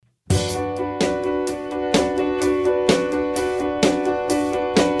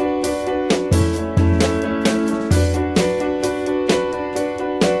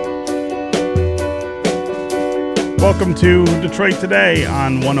Welcome to Detroit Today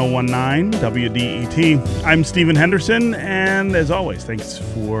on 1019 WDET. I'm Stephen Henderson, and as always, thanks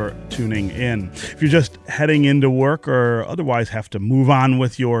for tuning in. If you're just heading into work or otherwise have to move on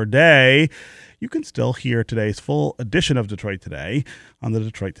with your day, you can still hear today's full edition of Detroit Today on the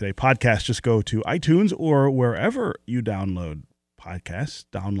Detroit Today podcast. Just go to iTunes or wherever you download podcasts,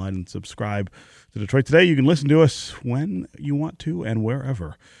 download and subscribe to Detroit Today. You can listen to us when you want to and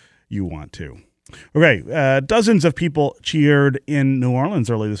wherever you want to. Okay, dozens of people cheered in New Orleans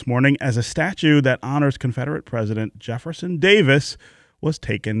early this morning as a statue that honors Confederate President Jefferson Davis was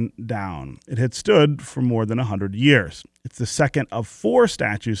taken down. It had stood for more than 100 years. It's the second of 4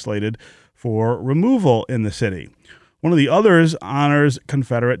 statues slated for removal in the city. One of the others honors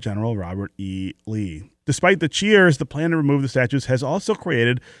Confederate General Robert E. Lee. Despite the cheers, the plan to remove the statues has also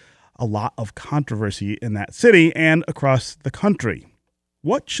created a lot of controversy in that city and across the country.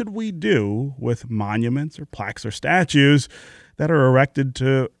 What should we do with monuments or plaques or statues that are erected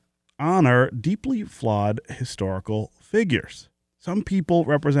to honor deeply flawed historical figures? Some people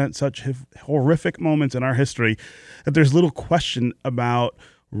represent such horrific moments in our history that there's little question about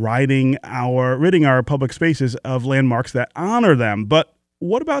ridding our public spaces of landmarks that honor them. But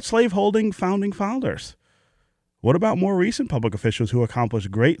what about slaveholding founding fathers? What about more recent public officials who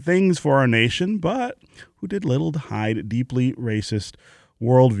accomplished great things for our nation, but who did little to hide deeply racist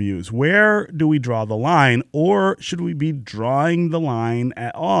worldviews? Where do we draw the line, or should we be drawing the line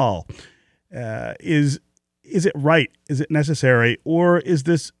at all? Is it right? Is it necessary? Or is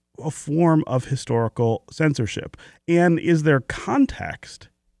this a form of historical censorship? And is there context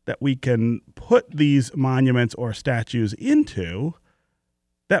that we can put these monuments or statues into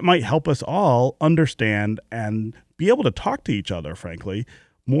that might help us all understand and be able to talk to each other, frankly,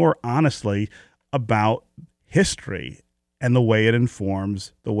 more honestly about history and the way it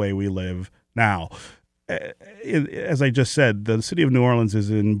informs the way we live now? As I just said, the city of New Orleans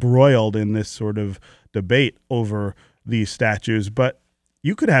is embroiled in this sort of debate over these statues, but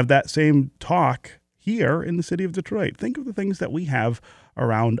you could have that same talk here in the city of Detroit. Think of the things that we have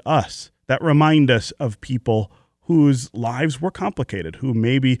around us that remind us of people whose lives were complicated, who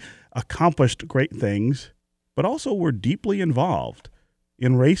maybe accomplished great things, but also were deeply involved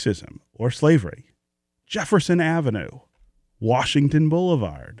in racism or slavery. Jefferson Avenue, Washington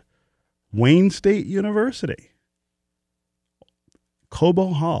Boulevard, Wayne State University, Cobo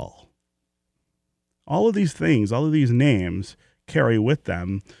Hall. All of these things, all of these names carry with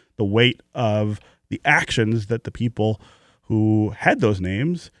them the weight of the actions that the people who had those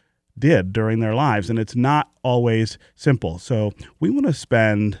names did during their lives. And it's not always simple. So we want to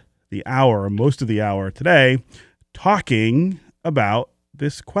spend the hour, most of the hour today, talking about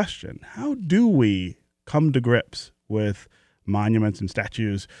this question. How do we come to grips with monuments and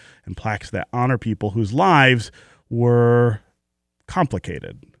statues and plaques that honor people whose lives were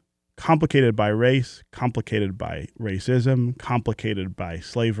complicated by race, complicated by racism, complicated by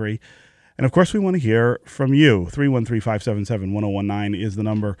slavery? And of course, we want to hear from you. 313-577-1019 is the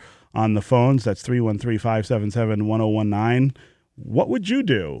number on the phones. That's 313-577-1019. What would you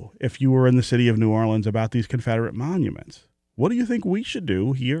do if you were in the city of New Orleans about these Confederate monuments? What do you think we should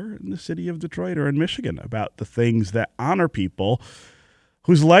do here in the city of Detroit or in Michigan about the things that honor people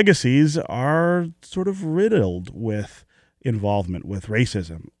whose legacies are sort of riddled with involvement with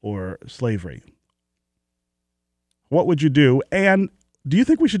racism or slavery? What would you do? And do you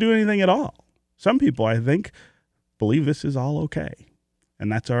think we should do anything at all? Some people, I think, believe this is all okay.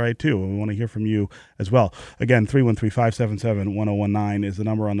 And that's all right, too. And we want to hear from you as well. Again, 313-577-1019 is the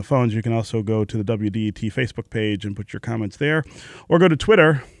number on the phones. You can also go to the WDET Facebook page and put your comments there, or go to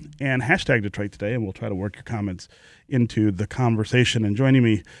Twitter and hashtag Detroit Today, and we'll try to work your comments into the conversation. And joining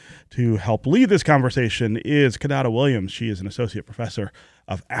me to help lead this conversation is Kadada Williams. She is an associate professor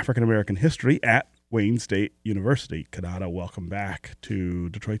of African American history at Wayne State University. Kadada, welcome back to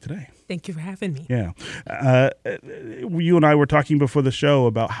Detroit Today. Thank you for having me. Yeah. You and I were talking before the show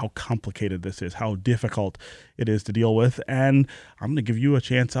about how complicated this is, how difficult it is to deal with. And I'm going to give you a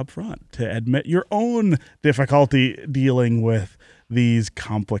chance up front to admit your own difficulty dealing with these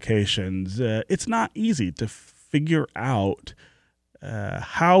complications. It's not easy to figure out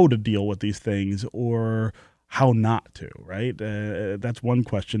how to deal with these things or how not to, right? That's one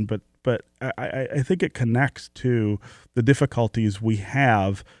question, but I think it connects to the difficulties we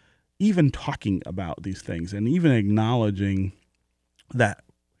have even talking about these things and even acknowledging that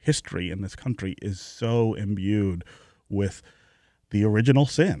history in this country is so imbued with the original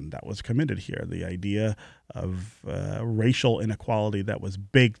sin that was committed here, the idea of racial inequality that was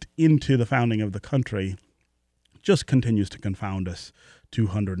baked into the founding of the country just continues to confound us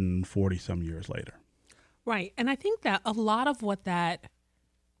 240 some years later. Right. And I think that a lot of what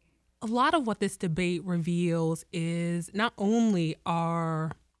this debate reveals is not only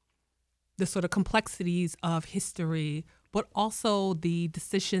are the sort of complexities of history, but also the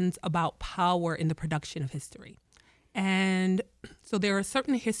decisions about power in the production of history. And so there are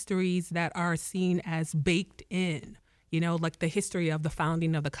certain histories that are seen as baked in, like the history of the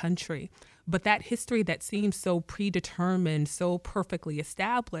founding of the country. But that history that seems so predetermined, so perfectly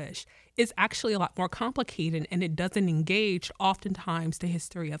established, is actually a lot more complicated, and it doesn't engage oftentimes the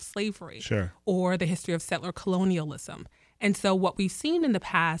history of slavery Sure. or the history of settler colonialism. And so what we've seen in the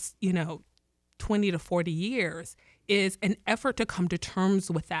past, 20 to 40 years is an effort to come to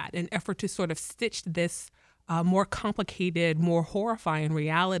terms with that, an effort to sort of stitch this more complicated, more horrifying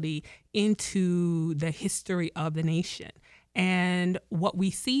reality into the history of the nation. And what we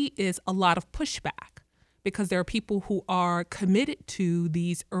see is a lot of pushback because there are people who are committed to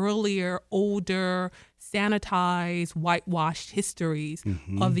these earlier, older, sanitized, whitewashed histories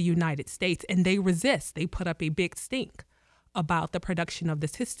of the United States, and they resist. They put up a big stink about the production of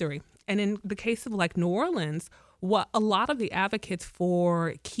this history. And in the case of like New Orleans, what a lot of the advocates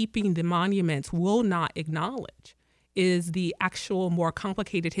for keeping the monuments will not acknowledge is the actual more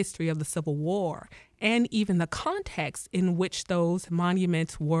complicated history of the Civil War and even the context in which those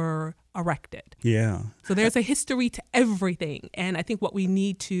monuments were erected. Yeah. So there's a history to everything. And I think what we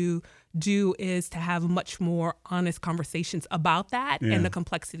need to do is to have much more honest conversations about that and the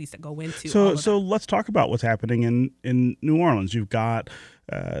complexities that go into So let's talk about what's happening in New Orleans. You've got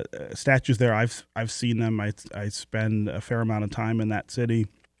statues there. I've seen them. I spend a fair amount of time in that city.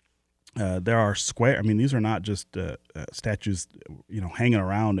 There are these are not just statues, hanging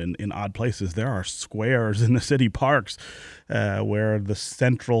around in odd places. There are squares in the city parks where the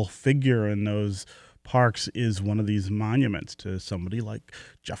central figure in those parks is one of these monuments to somebody like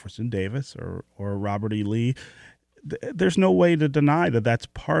Jefferson Davis or Robert E. Lee. There's no way to deny that that's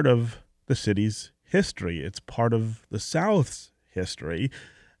part of the city's history. It's part of the South's history.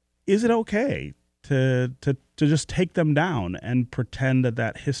 Is it okay to just take them down and pretend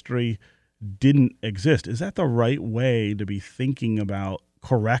that history didn't exist? Is that the right way to be thinking about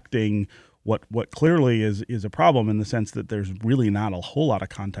correcting what clearly is a problem in the sense that there's really not a whole lot of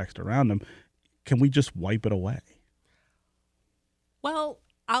context around them? Can we just wipe it away? Well,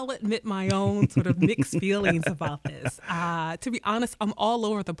 I'll admit my own sort of mixed feelings about this. To be honest, I'm all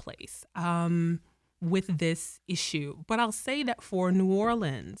over the place with this issue. But I'll say that for New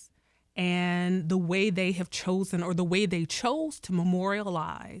Orleans and the way they have chosen or the way they chose to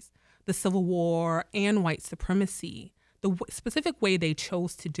memorialize the Civil War and white supremacy, the specific way they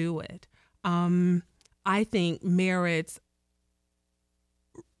chose to do it, I think merits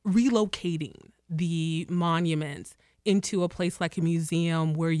relocating the monuments into a place like a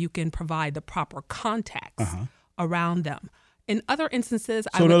museum where you can provide the proper context around them. In other instances,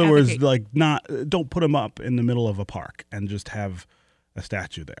 so in other words, don't put them up in the middle of a park and just have a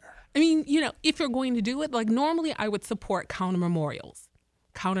statue there. I mean, if you're going to do it, like normally I would support counter memorials,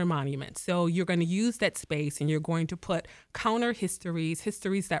 counter monuments. So you're going to use that space and you're going to put counter histories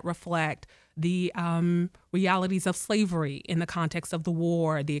that reflect the realities of slavery in the context of the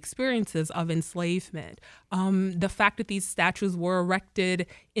war, the experiences of enslavement, the fact that these statues were erected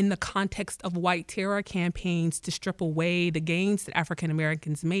in the context of white terror campaigns to strip away the gains that African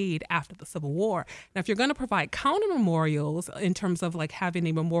Americans made after the Civil War. Now, if you're going to provide counter memorials in terms of like having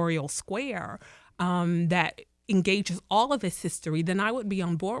a memorial square that engages all of this history, then I would be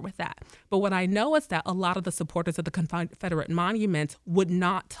on board with that. But what I know is that a lot of the supporters of the Confederate monuments would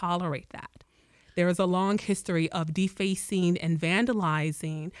not tolerate that. There is a long history of defacing and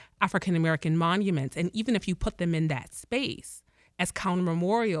vandalizing African-American monuments. And even if you put them in that space as counter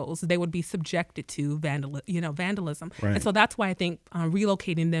memorials, they would be subjected to vandalism. Right. And so that's why I think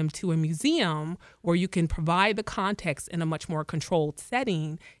relocating them to a museum where you can provide the context in a much more controlled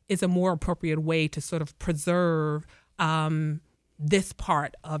setting is a more appropriate way to sort of preserve this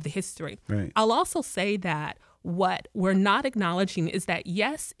part of the history. Right. I'll also say that what we're not acknowledging is that,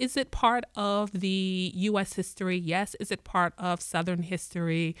 yes, is it part of the U.S. history? Yes, is it part of Southern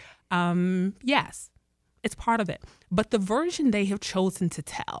history? Yes, it's part of it. But the version they have chosen to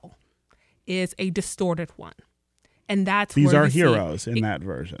tell is a distorted one. And that's These where are heroes in that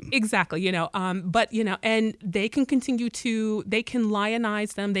version. Exactly, but, and they can they can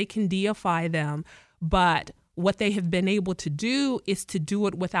lionize them, they can deify them, but what they have been able to do is to do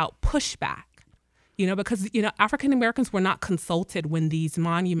it without pushback. Because, African Americans were not consulted when these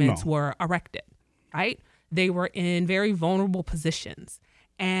monuments were erected, right? They were in very vulnerable positions.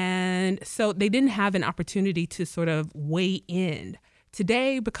 And so they didn't have an opportunity to sort of weigh in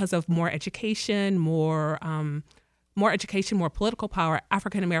Today, because of more education, more political power,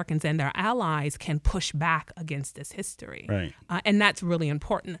 African Americans and their allies can push back against this history. Right. And that's really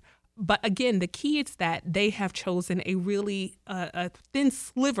important. But again, the key is that they have chosen a really a thin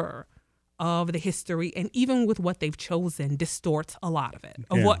sliver of the history, and even with what they've chosen, distorts a lot of it,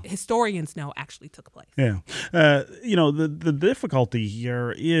 of what historians know actually took place. Yeah. The difficulty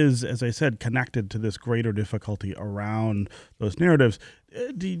here is, as I said, connected to this greater difficulty around those narratives.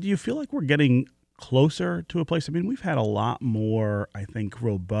 Do you feel like we're getting closer to a place? I mean, we've had a lot more, I think,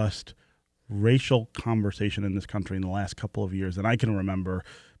 robust racial conversation in this country in the last couple of years than I can remember,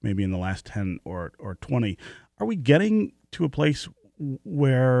 maybe in the last 10 or 20. Are we getting to a place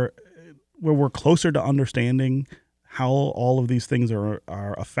where we're closer to understanding how all of these things are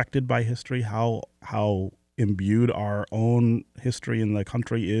affected by history, how imbued our own history in the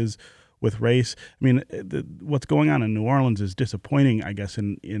country is with race? I mean, what's going on in New Orleans is disappointing, I guess,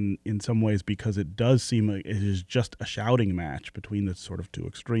 in some ways, because it does seem like it is just a shouting match between the sort of two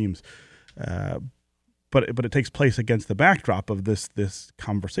extremes. But it takes place against the backdrop of this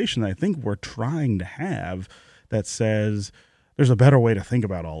conversation that I think we're trying to have that says there's a better way to think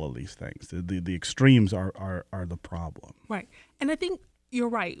about all of these things. The extremes are the problem. Right. And I think you're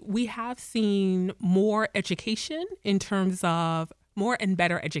right. We have seen more education in terms of more and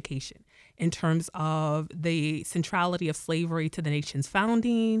better education in terms of the centrality of slavery to the nation's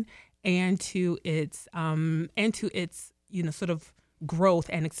founding and to its sort of growth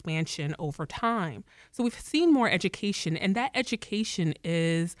and expansion over time. So we've seen more education, and that education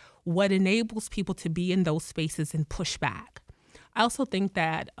is what enables people to be in those spaces and push back. I also think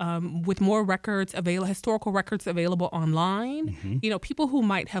that with more records historical records available online, people who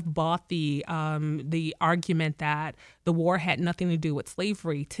might have bought the argument that the war had nothing to do with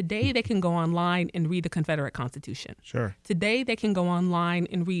slavery, today they can go online and read the Confederate Constitution. Sure. Today they can go online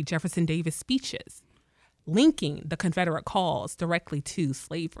and read Jefferson Davis speeches, linking the Confederate cause directly to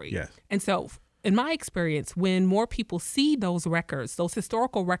slavery. Yes. And so, in my experience, when more people see those records, those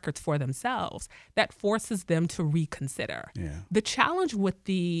historical records for themselves, that forces them to reconsider. Yeah. The challenge with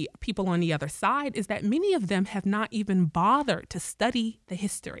the people on the other side is that many of them have not even bothered to study the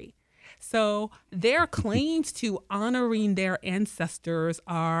history. So their claims to honoring their ancestors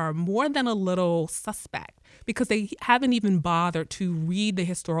are more than a little suspect because they haven't even bothered to read the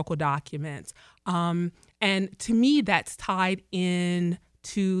historical documents. And to me, that's tied in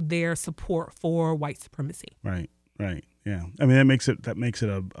to their support for white supremacy. Right. Yeah. I mean, that makes it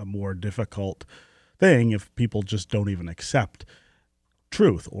a more difficult thing if people just don't even accept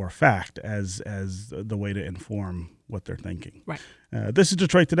truth or fact as the way to inform what they're thinking. Right. This is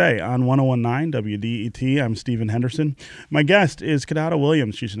Detroit Today on 101.9 WDET. I'm Stephen Henderson. My guest is Kidada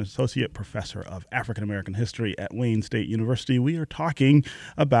Williams. She's an associate professor of African American history at Wayne State University. We are talking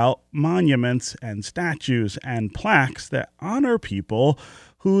about monuments and statues and plaques that honor people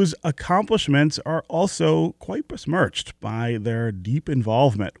whose accomplishments are also quite besmirched by their deep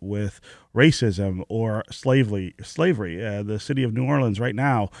involvement with racism or slavery. The city of New Orleans right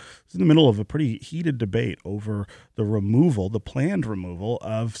now is in the middle of a pretty heated debate over the planned removal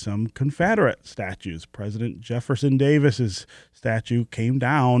of some Confederate statues. President Jefferson Davis's statue came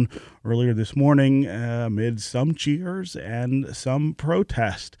down earlier this morning amid some cheers and some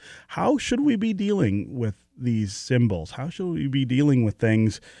protest. How should we be dealing with these symbols? How should we be dealing with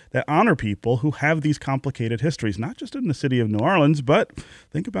things that honor people who have these complicated histories, not just in the city of New Orleans, but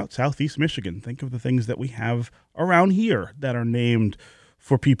think about Southeast Michigan. Think of the things that we have around here that are named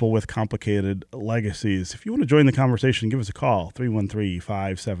for people with complicated legacies. If you want to join the conversation, give us a call.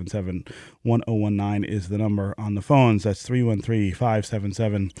 313-577-1019 is the number on the phones. That's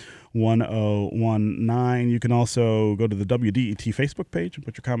 313-577-1019. You can also go to the WDET Facebook page and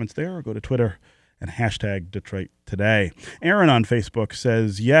put your comments there, or go to Twitter and hashtag Detroit Today. Aaron on Facebook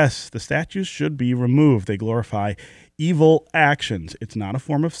says, yes, the statues should be removed. They glorify evil actions. It's not a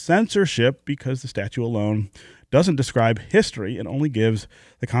form of censorship because the statue alone doesn't describe history. It only gives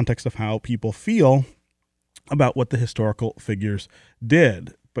the context of how people feel about what the historical figures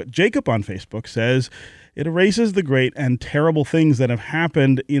did. But Jacob on Facebook says it erases the great and terrible things that have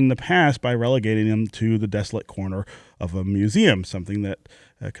happened in the past by relegating them to the desolate corner of a museum, something that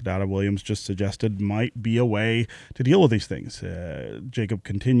Kidada Williams just suggested might be a way to deal with these things. Jacob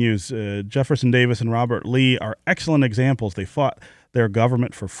continues, Jefferson Davis and Robert Lee are excellent examples. They fought their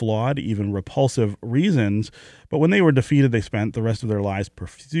government for flawed, even repulsive reasons, but when they were defeated, they spent the rest of their lives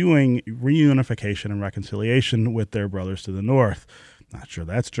pursuing reunification and reconciliation with their brothers to the north. Not sure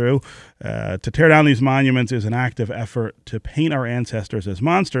that's true. To tear down these monuments is an active effort to paint our ancestors as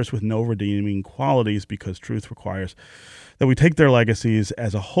monsters with no redeeming qualities, because truth requires that we take their legacies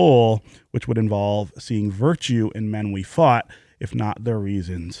as a whole, which would involve seeing virtue in men we fought, if not their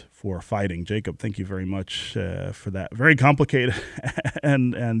reasons for fighting. Jacob, thank you very much for that very complicated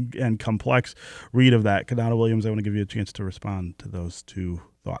and complex read of that. Kadana Williams, I want to give you a chance to respond to those two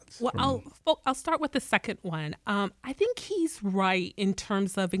thoughts. Well, I'll start with the second one. I think he's right in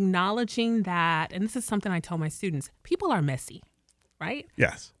terms of acknowledging that, and this is something I tell my students, people are messy, right?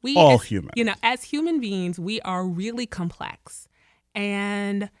 Yes, as human. As human beings, we are really complex.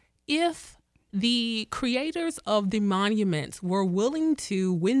 And if the creators of the monuments were willing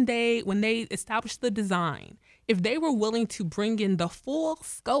to, when they established the design, if they were willing to bring in the full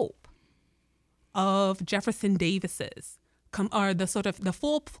scope of Jefferson Davis's, or the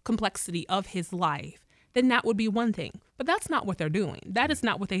full complexity of his life, then that would be one thing. But that's not what they're doing. That is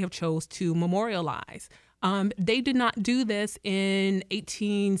not what they have chose to memorialize. They did not do this in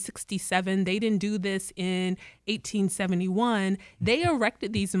 1867. They didn't do this in 1871. They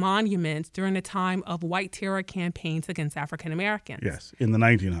erected these monuments during a time of white terror campaigns against African Americans. Yes, in the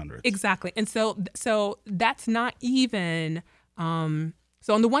 1900s. Exactly. And so that's not even...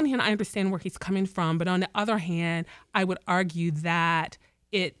 So on the one hand, I understand where he's coming from, but on the other hand, I would argue that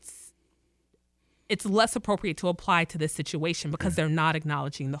it's less appropriate to apply to this situation because they're not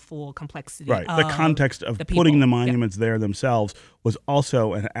acknowledging the full complexity. Right. The context of putting the monuments there themselves was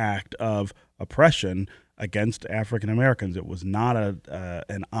also an act of oppression against African Americans. It was not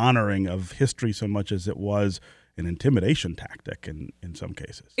an honoring of history so much as it was an intimidation tactic in some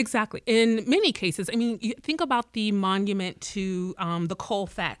cases. Exactly. In many cases, I mean, you think about the monument to the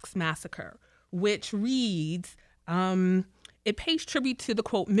Colfax massacre, which reads, it pays tribute to the,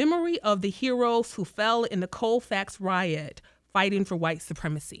 quote, memory of the heroes who fell in the Colfax riot fighting for white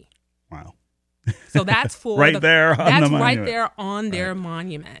supremacy. Wow. So that's for there on the monument. That's right there on their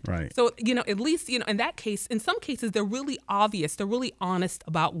monument. Right. So, at least, in that case, in some cases, they're really obvious. They're really honest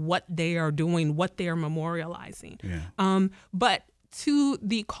about what they are doing, what they are memorializing. Yeah. But to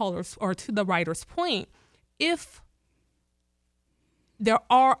the caller's or to the writer's point, if there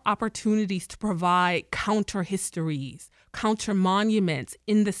are opportunities to provide counter histories, counter monuments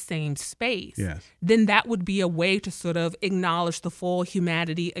in the same space, then that would be a way to sort of acknowledge the full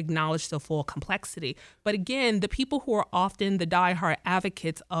humanity, acknowledge the full complexity. But again, the people who are often the diehard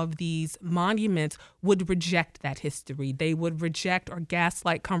advocates of these monuments would reject that history. They would reject or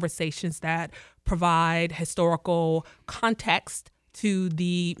gaslight conversations that provide historical context to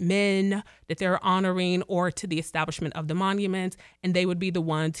the men that they're honoring or to the establishment of the monuments, and they would be the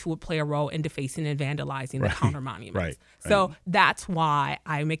ones who would play a role in defacing and vandalizing the counter monuments. Right. So that's why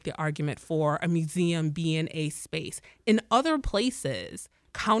I make the argument for a museum being a space. In other places,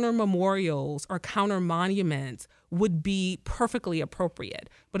 counter memorials or counter monuments would be perfectly appropriate.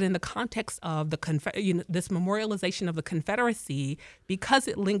 But in the context of this memorialization of the Confederacy, because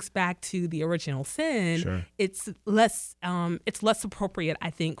it links back to the original sin, it's less appropriate, I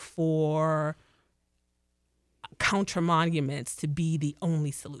think, for counter monuments to be the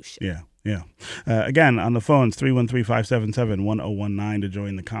only solution. Yeah. Again, on the phones, 313-577-1019 to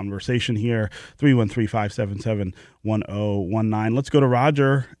join the conversation here, 313-577-1019. Let's go to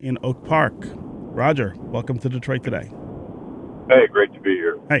Roger in Oak Park. Roger, welcome to Detroit Today. Hey, great to be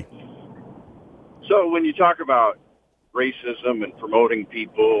here. Hey. So when you talk about racism and promoting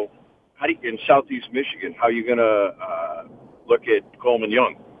people, in Southeast Michigan, how are you going to look at Coleman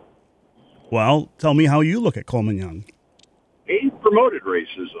Young? Well, tell me how you look at Coleman Young. He promoted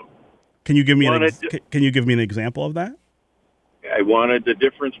racism. Can you give me an example of that? I wanted the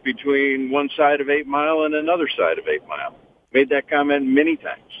difference between one side of 8 Mile and another side of 8 Mile. Made that comment many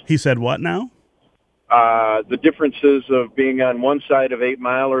times. He said what now? The differences of being on one side of 8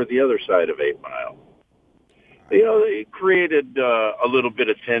 Mile or the other side of 8 Mile. It created a little bit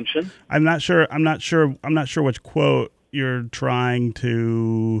of tension. I'm not sure which quote you're trying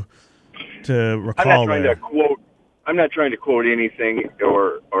to recall. I'm not trying to quote anything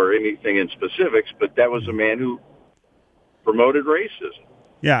or anything in specifics, but that was a man who promoted racism.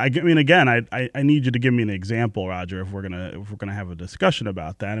 Yeah, I mean, again, I need you to give me an example, Roger, if we're gonna have a discussion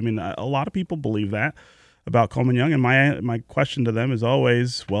about that. I mean, a lot of people believe that about Coleman Young, and my question to them is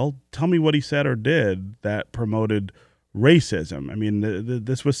always, well, tell me what he said or did that promoted racism. I mean,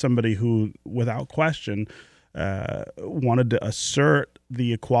 this was somebody who, without question, wanted to assert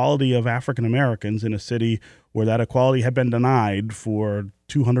the equality of African Americans in a city where that equality had been denied for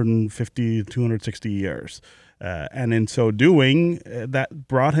 260 years. And in so doing, that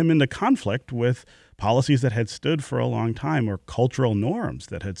brought him into conflict with policies that had stood for a long time or cultural norms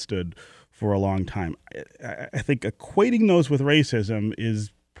that had stood for a long time. I think equating those with racism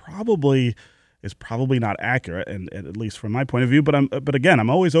is probably not accurate, and at least from my point of view. But again,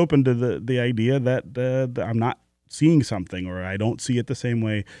 I'm always open to the idea that I'm not seeing something, or I don't see it the same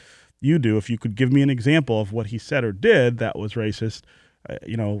way you do. If you could give me an example of what he said or did that was racist,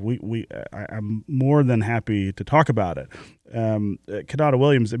 I'm more than happy to talk about it. Kadada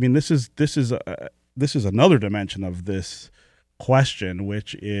Williams, I mean, this is another dimension of this question,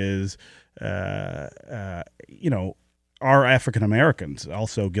 which is, are African Americans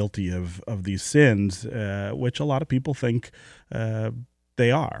also guilty of these sins, which a lot of people think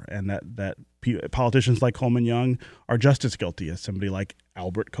they are, and that politicians like Coleman Young are just as guilty as somebody like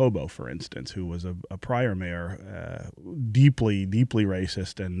Albert Cobo, for instance, who was a prior mayor, deeply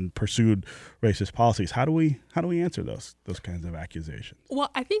racist and pursued racist policies. How do we answer those kinds of accusations? Well,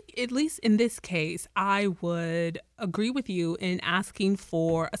 I think at least in this case, I would agree with you in asking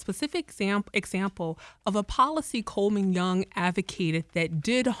for a specific example of a policy Coleman Young advocated that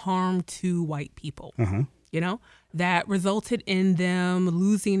did harm to white people. That resulted in them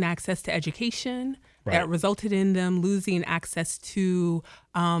losing access to education, right, that resulted in them losing access to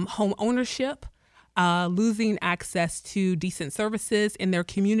home ownership, losing access to decent services in their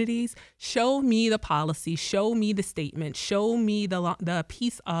communities. Show me the policy, show me the statement, show me the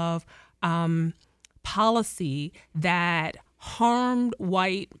piece of policy that harmed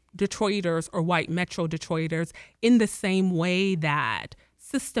white Detroiters or white Metro Detroiters in the same way that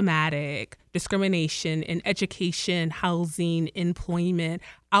systematic discrimination in education, housing, employment,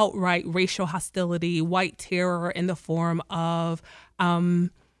 outright racial hostility, white terror in the form of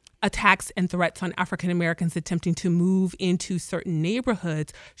attacks and threats on African Americans attempting to move into certain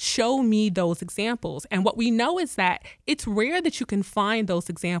neighborhoods. Show me those examples. And what we know is that it's rare that you can find those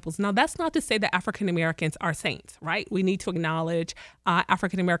examples. Now, that's not to say that African Americans are saints, right? We need to acknowledge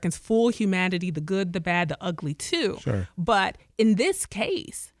African Americans' full humanity, the good, the bad, the ugly too. Sure. But in this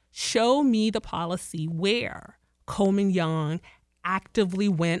case, show me the policy where Coleman Young actively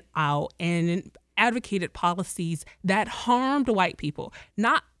went out and advocated policies that harmed white people,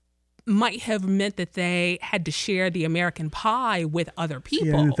 not might have meant that they had to share the American pie with other people.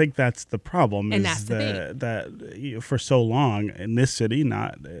 Yeah, I think that's the problem. And is that's that for so long in this city,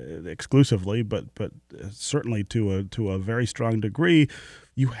 not exclusively, but certainly to a very strong degree,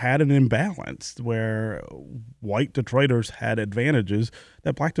 you had an imbalance where white Detroiters had advantages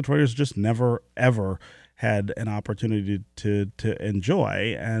that black Detroiters just never, ever had an opportunity to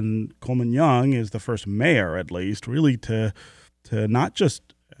enjoy. And Coleman Young is the first mayor, at least, really to not just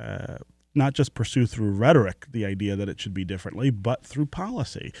pursue through rhetoric the idea that it should be differently, but through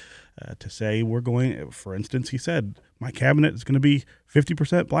policy. To say we're going, for instance, he said, my cabinet is going to be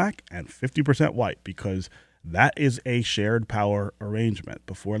 50% black and 50% white because that is a shared power arrangement.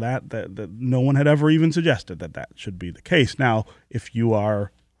 Before that no one had ever even suggested that should be the case. Now, if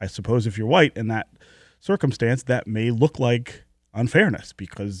you're white in that circumstance, that may look like unfairness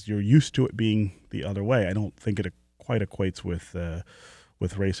because you're used to it being the other way. I don't think it quite equates with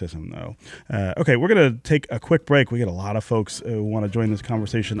racism, though. Okay, we're going to take a quick break. We get a lot of folks who want to join this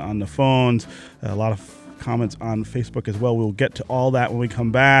conversation on the phones, a lot of comments on Facebook as well. We'll get to all that when we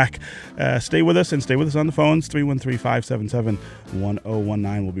come back. Stay with us and stay with us on the phones,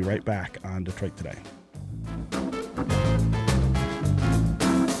 313-577-1019. We'll be right back on Detroit Today.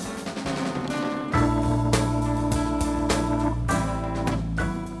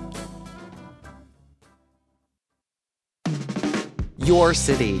 Your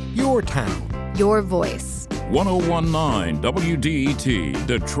city, your town, your voice. 1019 WDET,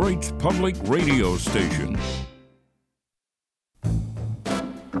 Detroit's public radio station.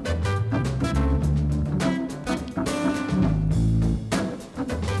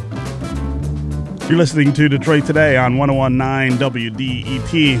 You're listening to Detroit Today on 1019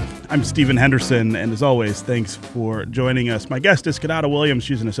 WDET. I'm Stephen Henderson, and as always, thanks for joining us. My guest is Kadada Williams.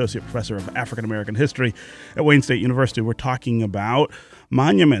 She's an associate professor of African American history at Wayne State University. We're talking about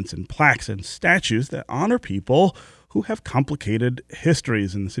monuments and plaques and statues that honor people who have complicated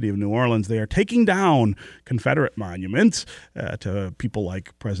histories in the city of New Orleans. They are taking down Confederate monuments to people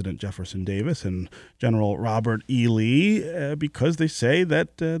like President Jefferson Davis and General Robert E. Lee because they say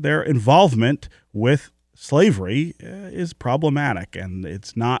that their involvement with slavery is problematic, and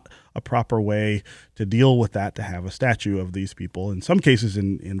it's not a proper way to deal with that, to have a statue of these people, in some cases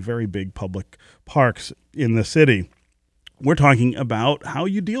in very big public parks in the city. We're talking about how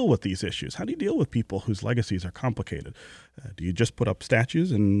you deal with these issues. How do you deal with people whose legacies are complicated? Do you just put up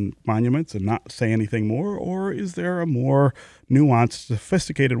statues and monuments and not say anything more? Or is there a more nuanced,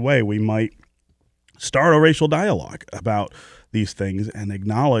 sophisticated way we might start a racial dialogue about these things and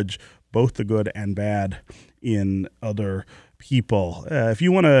acknowledge both the good and bad in other people. If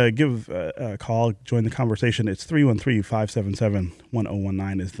you want to give a call, join the conversation, it's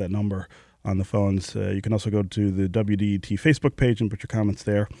 313-577-1019 is the number on the phones. You can also go to the WDET Facebook page and put your comments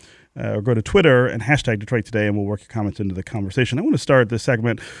there. Or go to Twitter and hashtag Detroit Today, and we'll work your comments into the conversation. I want to start this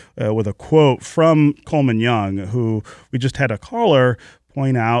segment with a quote from Coleman Young, who we just had a caller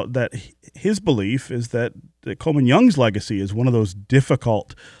point out that his belief is that Coleman Young's legacy is one of those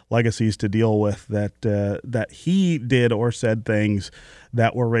difficult legacies to deal with, that he did or said things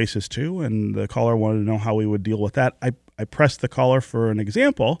that were racist too, and the caller wanted to know how we would deal with that. I pressed the caller for an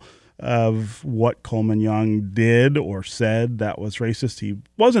example of what Coleman Young did or said that was racist. He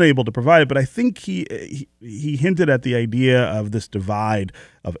wasn't able to provide it, but I think he hinted at the idea of this divide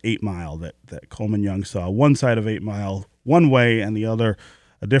of 8 Mile that Coleman Young saw. One side of 8 Mile one way and the other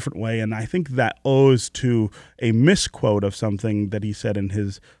a different way, and I think that owes to a misquote of something that he said in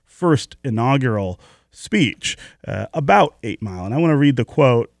his first inaugural speech about 8 Mile. And I want to read the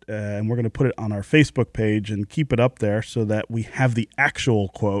quote, and we're going to put it on our Facebook page and keep it up there so that we have the actual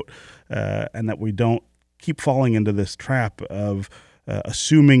quote and that we don't keep falling into this trap of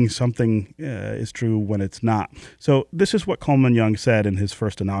assuming something is true when it's not. So this is what Coleman Young said in his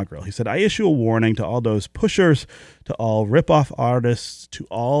first inaugural. He said, "I issue a warning to all those pushers, to all rip-off artists, to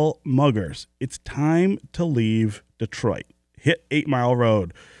all muggers. It's time to leave Detroit. Hit 8 Mile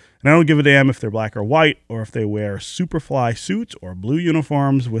Road. And I don't give a damn if they're black or white, or if they wear Superfly suits or blue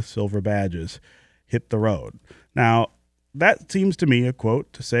uniforms with silver badges. Hit the road." Now, that seems to me a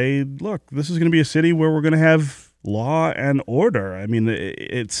quote to say, look, this is going to be a city where we're going to have law and order. I mean,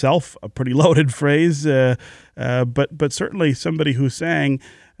 itself a pretty loaded phrase, but certainly somebody who's saying,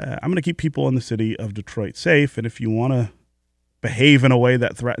 I'm going to keep people in the city of Detroit safe, and if you want to behave in a way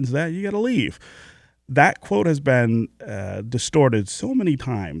that threatens that, you got to leave. That quote has been distorted so many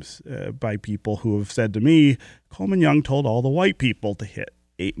times by people who have said to me, Coleman Young told all the white people to hit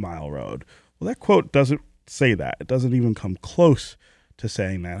 8 Mile Road. Well, that quote doesn't say that. It doesn't even come close to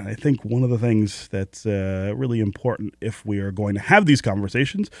saying that. And I think one of the things that's really important if we are going to have these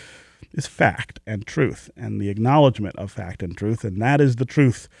conversations is fact and truth and the acknowledgement of fact and truth. And that is the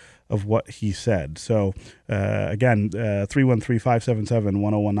truth of what he said. So again,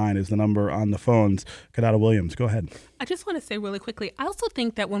 313-577-1019 is the number on the phones. Kadada Williams, go ahead. I just want to say really quickly, I also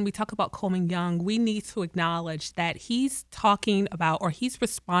think that when we talk about Coleman Young, we need to acknowledge that he's talking about, or he's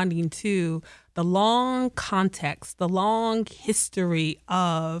responding to, the long context, the long history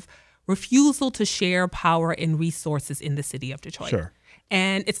of refusal to share power and resources in the city of Detroit. Sure.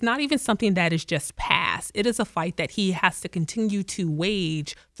 And it's not even something that is just past. It is a fight that he has to continue to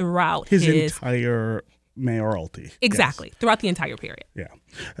wage throughout his entire mayoralty. Exactly, yes. Throughout the entire period. Yeah.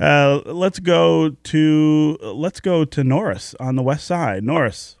 Let's go to Norris on the west side.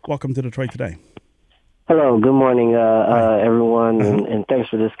 Norris, welcome to Detroit Today. Hello, good morning, everyone, and thanks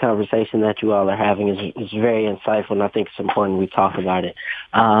for this conversation that you all are having. It's very insightful, and I think it's important we talk about it.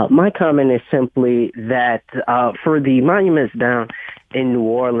 My comment is simply that for the monuments down in New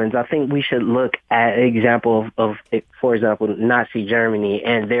Orleans, I think we should look at an example of, for example, Nazi Germany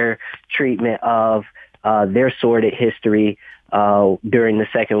and their treatment of their sordid history during the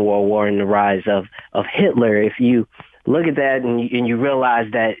Second World War and the rise of Hitler. If you look at that and you realize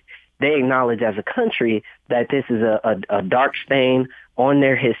that they acknowledge as a country that this is a dark stain on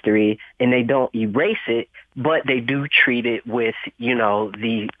their history, and they don't erase it, but they do treat it with,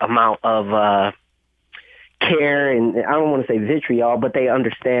 the amount of care, and I don't want to say vitriol, but they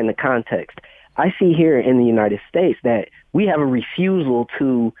understand the context. I see here in the United States that we have a refusal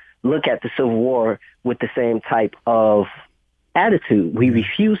to look at the Civil War with the same type of attitude. We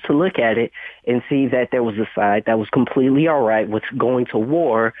refuse to look at it and see that there was a side that was completely all right with going to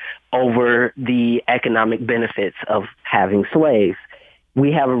war over the economic benefits of having slaves.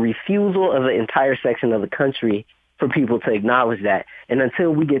 We have a refusal of an entire section of the country for people to acknowledge that. And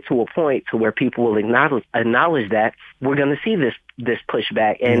until we get to a point to where people will acknowledge that, we're going to see this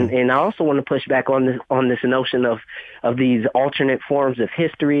pushback. And I also want to push back on this notion of these alternate forms of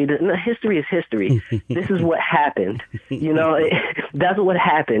history. History is history. This is what happened. That's what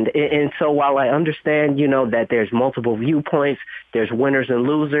happened. And so while I understand, that there's multiple viewpoints, there's winners and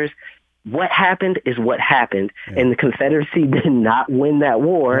losers, what happened is what happened, and the Confederacy did not win that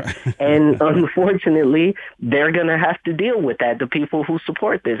war, and unfortunately, they're going to have to deal with that, the people who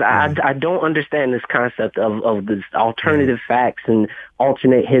support this. I don't understand this concept of this alternative facts and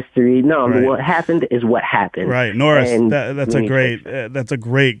alternate history. No, what happened is what happened. Right, Norris, that's a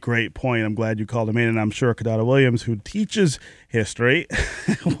great point. I'm glad you called him in, and I'm sure Kadada Williams, who teaches history,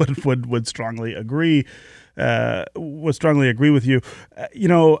 would strongly agree. Would strongly agree with you.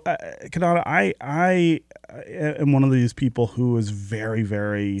 Kadada, I am one of these people who is very,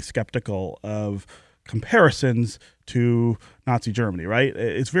 very skeptical of comparisons to Nazi Germany, right?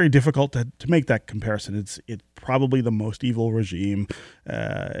 It's very difficult to make that comparison. It's probably the most evil regime,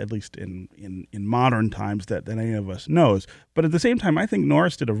 at least in modern times, that any of us knows. But at the same time, I think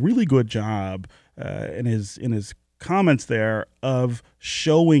Norris did a really good job in his comments there of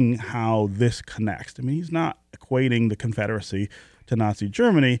showing how this connects. I mean, he's not equating the Confederacy to Nazi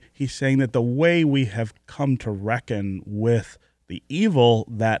Germany. He's saying that the way we have come to reckon with the evil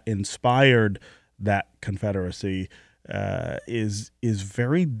that inspired that Confederacy is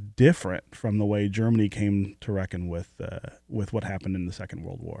very different from the way Germany came to reckon with what happened in the Second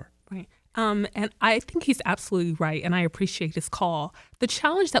World War. Right. And I think he's absolutely right, and I appreciate his call. The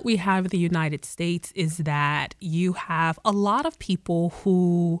challenge that we have in the United States is that you have a lot of people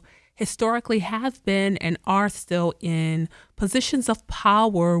who historically have been and are still in positions of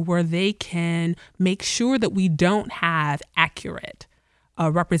power where they can make sure that we don't have accurate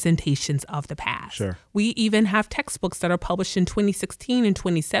representations of the past. Sure. We even have textbooks that are published in 2016 and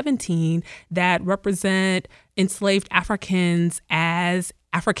 2017 that represent enslaved Africans as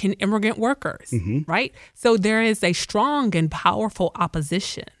African immigrant workers, right? So there is a strong and powerful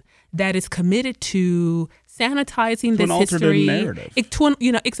opposition that is committed to sanitizing this history, to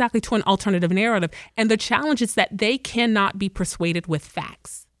an alternative narrative. And the challenge is that they cannot be persuaded with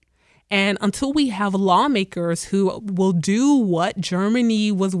facts. And until we have lawmakers who will do what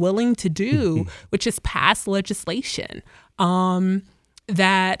Germany was willing to do, which is pass legislation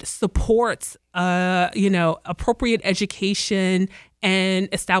that supports, appropriate education and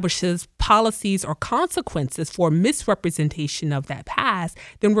establishes policies or consequences for misrepresentation of that past,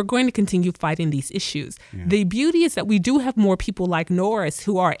 then we're going to continue fighting these issues. Yeah. The beauty is that we do have more people like Norris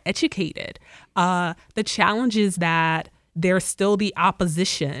who are educated. The challenge is that there's still the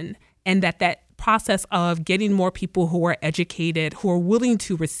opposition, and that process of getting more people who are educated, who are willing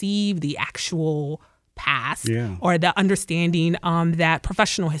to receive the actual past or the understanding that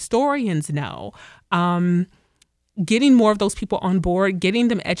professional historians know, getting more of those people on board, getting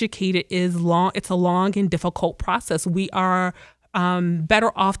them educated is long. It's a long and difficult process. We are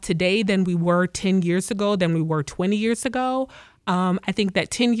better off today than we were 10 years ago, than we were 20 years ago. I think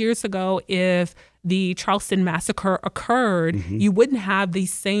that 10 years ago, if the Charleston massacre occurred, you wouldn't have the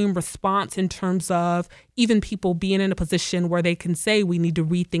same response in terms of even people being in a position where they can say we need to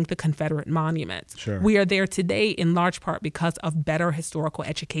rethink the Confederate monuments. Sure. We are there today in large part because of better historical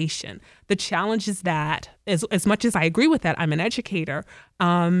education. The challenge is that, as much as I agree with that, I'm an educator,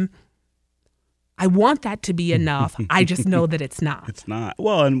 I want that to be enough. I just know that it's not. It's not.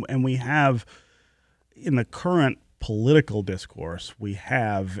 Well, and we have, in the current political discourse, we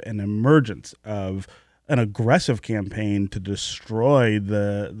have an emergence of an aggressive campaign to destroy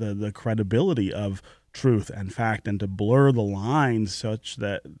the credibility of truth and fact and to blur the lines such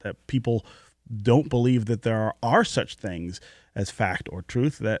that people don't believe that there are such things as fact or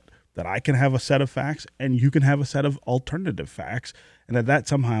truth, that I can have a set of facts and you can have a set of alternative facts, and that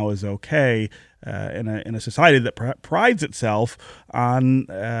somehow is okay in a society that prides itself on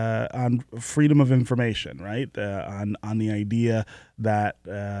freedom of information, right? On the idea that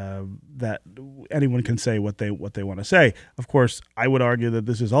anyone can say what they want to say. Of course, I would argue that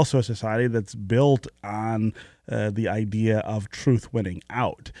this is also a society that's built on the idea of truth winning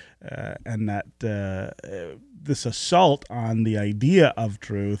out, and that this assault on the idea of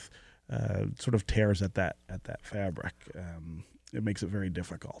truth sort of tears at that fabric. It makes it very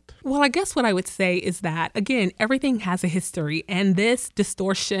difficult. Well, I guess what I would say is that, again, everything has a history, and this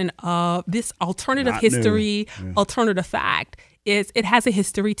distortion of this alternative history, alternative fact, it has a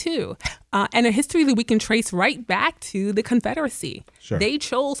history too, and a history that we can trace right back to the Confederacy. Sure. They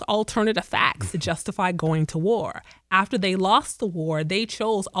chose alternative facts to justify going to war. After they lost the war, they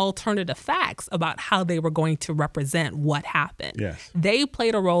chose alternative facts about how they were going to represent what happened. Yes. They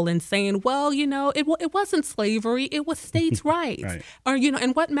played a role in saying, well, it wasn't slavery, it was states' rights. Right. Or,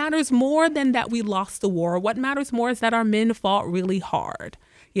 and what matters more than that we lost the war, what matters more is that our men fought really hard.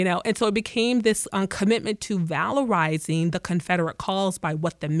 And so it became this commitment to valorizing the Confederate cause by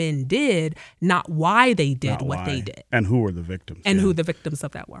what the men did, not why they did what they did. And who were the victims. And who the victims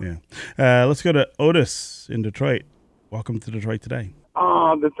of that were. Yeah. Let's go to Otis in Detroit. Welcome to Detroit Today.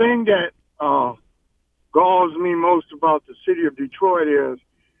 The thing that galls me most about the city of Detroit is,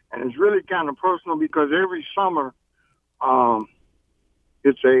 and it's really kind of personal because every summer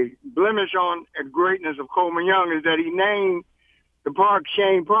it's a blemish on the greatness of Coleman Young, is that he named the park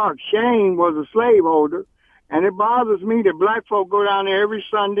Shane Park. Shane was a slaveholder, and it bothers me that black folk go down there every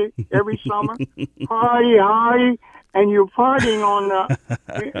Sunday, every summer, party, and you're partying on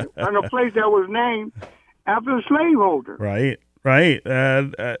a place that was named after a slaveholder. Right.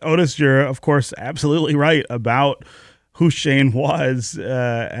 Otis, you're, of course, absolutely right about who Shane was,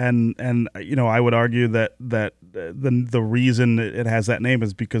 and I would argue that the reason it has that name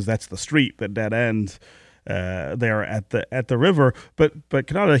is because that's the street that dead ends there at the river. But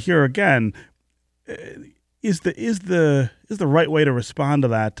Kanata, here again, is the right way to respond to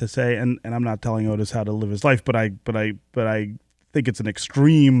that to say, and I'm not telling Otis how to live his life, but I think it's an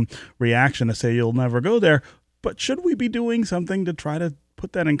extreme reaction to say you'll never go there. But should we be doing something to try to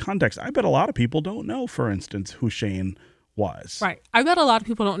put that in context? I bet a lot of people don't know, for instance, who Shane was. Right. I bet a lot of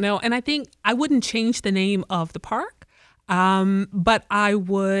people don't know. And I think I wouldn't change the name of the park, but I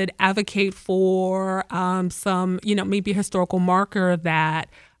would advocate for some, maybe historical marker that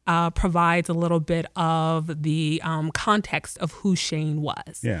provides a little bit of the context of who Shane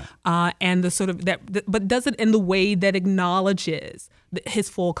was. Yeah. And the sort of but does it in the way that acknowledges his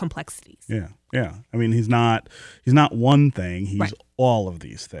full complexities. Yeah. I mean, he's not one thing. He's all of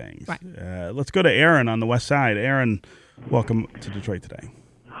these things. Right. Let's go to Aaron on the west side. Aaron, welcome to Detroit Today.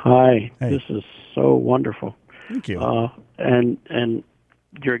 Hi. Hey. This is so wonderful. Thank you. And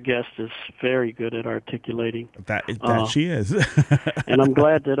your guest is very good at articulating. That she is. And I'm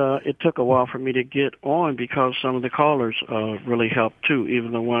glad that it took a while for me to get on because some of the callers really helped too.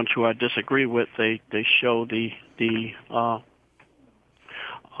 Even the ones who I disagree with, they show the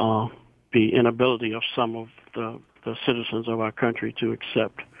inability of some of the citizens of our country to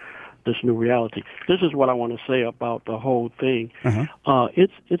accept this new reality. This is what I want to say about the whole thing. Uh-huh.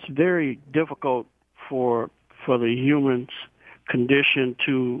 It's very difficult for the humans condition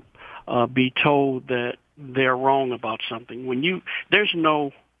to be told that they're wrong about something. There's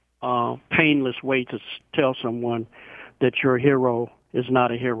no painless way to tell someone that your hero is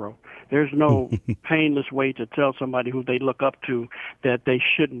not a hero. There's no painless way to tell somebody who they look up to that they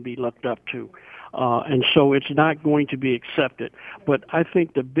shouldn't be looked up to. And so it's not going to be accepted. But I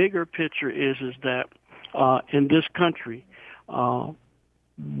think the bigger picture is that in this country, for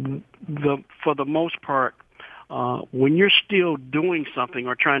the most part, when you're still doing something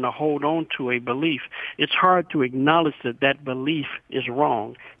or trying to hold on to a belief, it's hard to acknowledge that belief is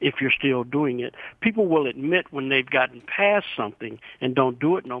wrong if you're still doing it. People will admit when they've gotten past something and don't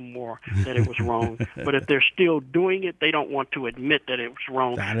do it no more that it was wrong. But if they're still doing it, they don't want to admit that it was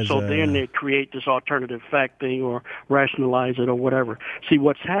wrong. So then they create this alternative fact thing or rationalize it or whatever. See,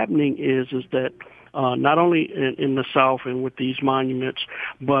 what's happening is that not only in the South and with these monuments,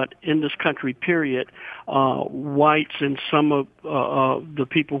 but in this country, period, whites and some of the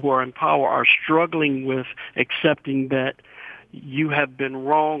people who are in power are struggling with accepting that you have been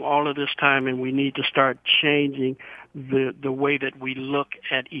wrong all of this time and we need to start changing the way that we look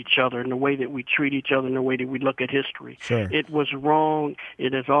at each other and the way that we treat each other and the way that we look at history. Sure. It was wrong.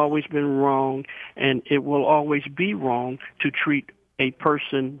 It has always been wrong, and it will always be wrong to treat a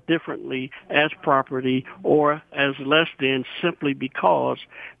person differently as property or as less than simply because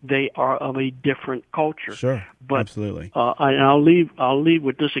they are of a different culture. Sure, but, absolutely. I'll leave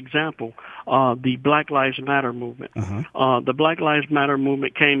with this example: the Black Lives Matter movement. Uh-huh. The Black Lives Matter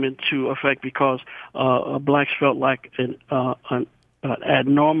movement came into effect because blacks felt like an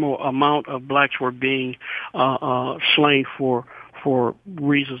abnormal amount of blacks were being slain for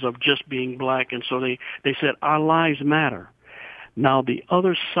reasons of just being black, and so they said our lives matter. Now, the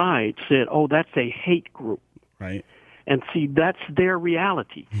other side said, oh, that's a hate group. Right. And see, that's their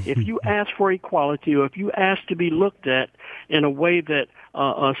reality. If you ask for equality or if you ask to be looked at in a way that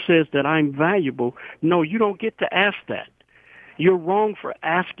says that I'm valuable, no, you don't get to ask that. You're wrong for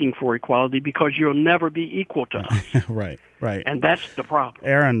asking for equality because you'll never be equal to us. Right. And that's the problem.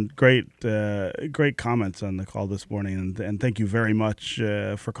 Aaron, great comments on the call this morning, and thank you very much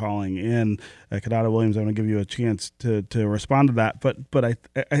for calling in. Kadada Williams, I'm going to give you a chance to respond to that, but I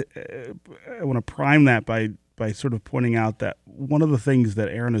want to prime that by sort of pointing out that one of the things that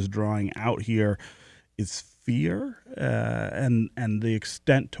Aaron is drawing out here is fear, and the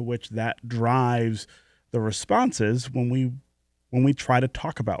extent to which that drives the responses when we when we try to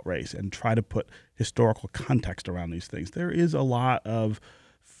talk about race and try to put historical context around these things, there is a lot of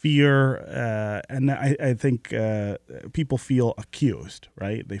fear, and I think people feel accused,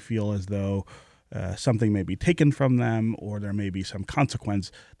 right? They feel as though something may be taken from them, or there may be some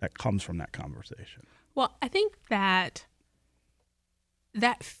consequence that comes from that conversation. Well, I think that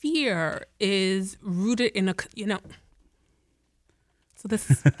fear is rooted in so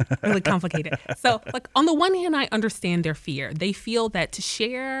this is really complicated. So, like, on the one hand, I understand their fear. They feel that to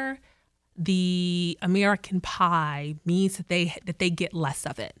share the American pie means that they get less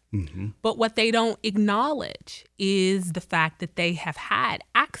of it. Mm-hmm. But what they don't acknowledge is the fact that they have had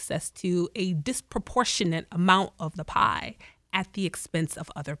access to a disproportionate amount of the pie at the expense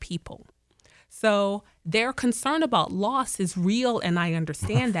of other people. So their concern about loss is real, and I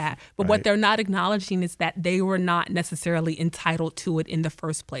understand that. But what they're not acknowledging is that they were not necessarily entitled to it in the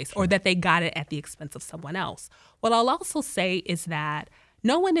first place, or that they got it at the expense of someone else. What I'll also say is that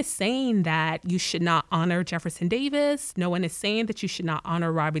no one is saying that you should not honor Jefferson Davis. No one is saying that you should not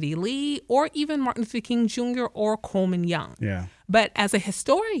honor Robert E. Lee or even Martin Luther King Jr. or Coleman Young. Yeah. But as a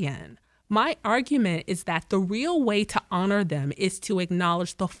historian, my argument is that the real way to honor them is to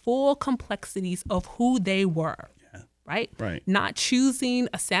acknowledge the full complexities of who they were, right? Not choosing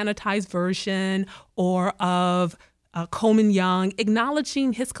a sanitized version or of Coleman Young,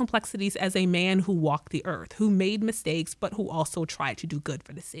 acknowledging his complexities as a man who walked the earth, who made mistakes, but who also tried to do good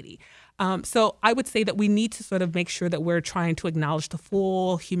for the city. So I would say that we need to sort of make sure that we're trying to acknowledge the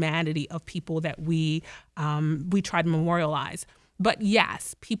full humanity of people that we try to memorialize. But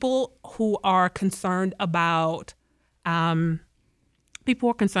yes, people who are concerned about the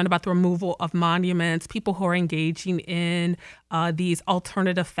removal of monuments, people who are engaging in these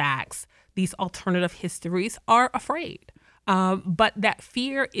alternative facts, these alternative histories are afraid. But that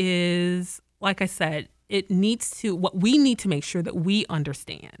fear is, like I said, what we need to make sure that we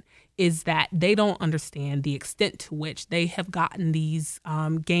understand is that they don't understand the extent to which they have gotten these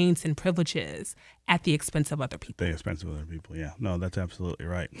gains and privileges at the expense of other people. Yeah. No, that's absolutely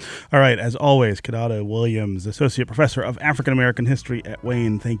right. All right. As always, Kidada Williams, Associate Professor of African American History at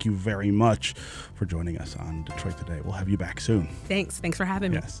Wayne, thank you very much for joining us on Detroit Today. We'll have you back soon. Thanks for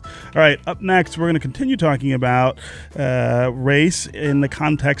having me. Yes. All right. Up next, we're going to continue talking about race in the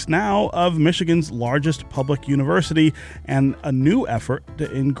context now of Michigan's largest public university and a new effort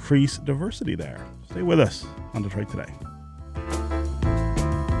to increase diversity there. Stay with us on Detroit Today.